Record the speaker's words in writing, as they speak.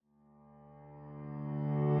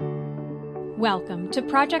Welcome to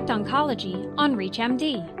Project Oncology on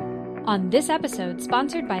ReachMD. On this episode,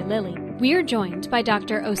 sponsored by Lilly, we're joined by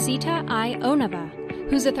Dr. Osita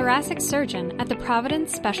Onugha, who's a thoracic surgeon at the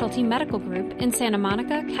Providence Specialty Medical Group in Santa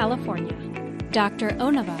Monica, California. Dr.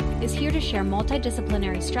 Onugha is here to share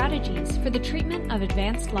multidisciplinary strategies for the treatment of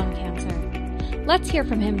advanced lung cancer. Let's hear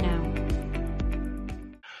from him now.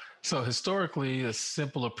 So historically, a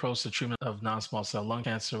simple approach to treatment of non-small cell lung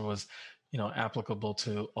cancer was, applicable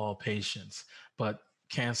to all patients. But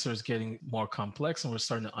cancer is getting more complex and we're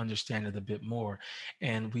starting to understand it a bit more.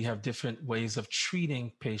 And we have different ways of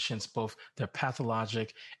treating patients, both their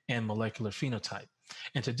pathologic and molecular phenotype.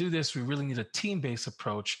 And to do this, we really need a team-based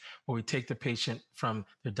approach where we take the patient from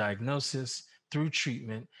their diagnosis through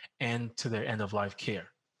treatment and to their end-of-life care.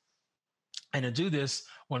 And to do this,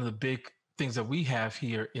 one of the big things that we have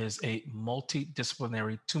here is a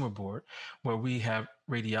multidisciplinary tumor board where we have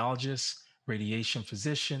radiologists, radiation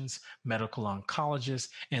physicians, medical oncologists,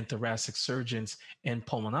 and thoracic surgeons and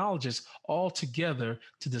pulmonologists all together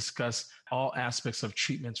to discuss all aspects of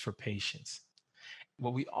treatments for patients.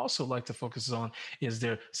 What we also like to focus on is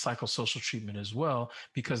their psychosocial treatment as well,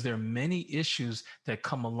 because there are many issues that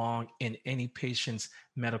come along in any patient's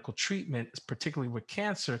medical treatment, particularly with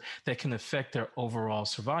cancer, that can affect their overall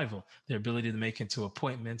survival, their ability to make it to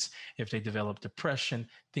appointments, if they develop depression,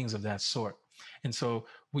 things of that sort. And so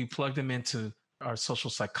we plug them into our social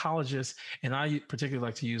psychologists, and I particularly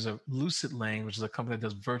like to use a Lucid Lane, which is a company that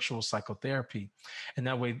does virtual psychotherapy. And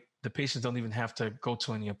that way the patients don't even have to go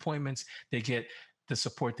to any appointments. They get the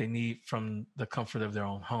support they need from the comfort of their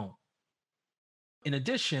own home. In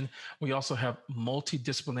addition, we also have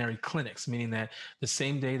multidisciplinary clinics, meaning that the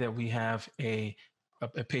same day that we have a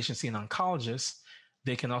patient see an oncologist,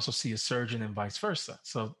 they can also see a surgeon and vice versa.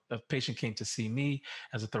 So a patient came to see me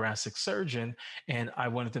as a thoracic surgeon and I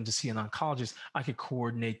wanted them to see an oncologist, I could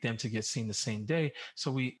coordinate them to get seen the same day.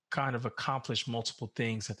 So we kind of accomplish multiple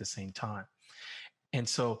things at the same time. And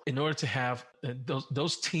so in order to have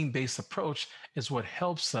those team-based approach is what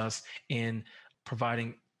helps us in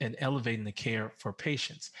providing and elevating the care for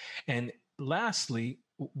patients. And lastly,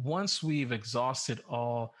 once we've exhausted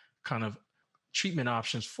all kind of treatment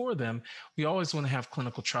options for them, we always want to have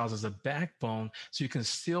clinical trials as a backbone so you can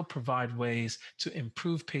still provide ways to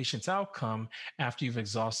improve patients' outcome after you've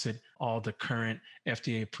exhausted all the current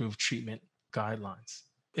FDA-approved treatment guidelines.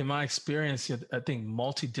 In my experience, I think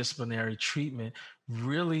multidisciplinary treatment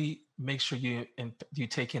really makes sure you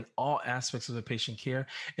take in all aspects of the patient care,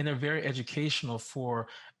 and they're very educational for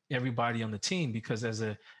everybody on the team, because as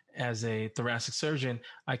a thoracic surgeon,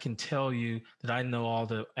 I can tell you that I know all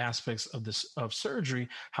the aspects of surgery.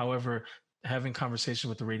 However, having conversation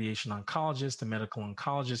with the radiation oncologist, the medical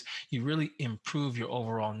oncologist, you really improve your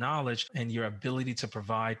overall knowledge and your ability to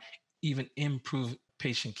provide even improved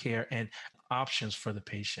patient care and options for the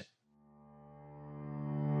patient.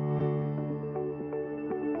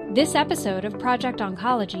 This episode of Project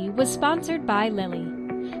Oncology was sponsored by Lilly.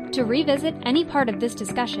 To revisit any part of this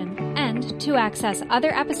discussion and to access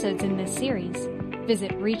other episodes in this series,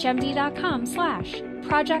 visit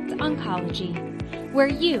reachmd.com/Project Oncology, where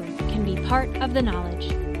you can be part of the knowledge.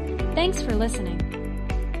 Thanks for listening.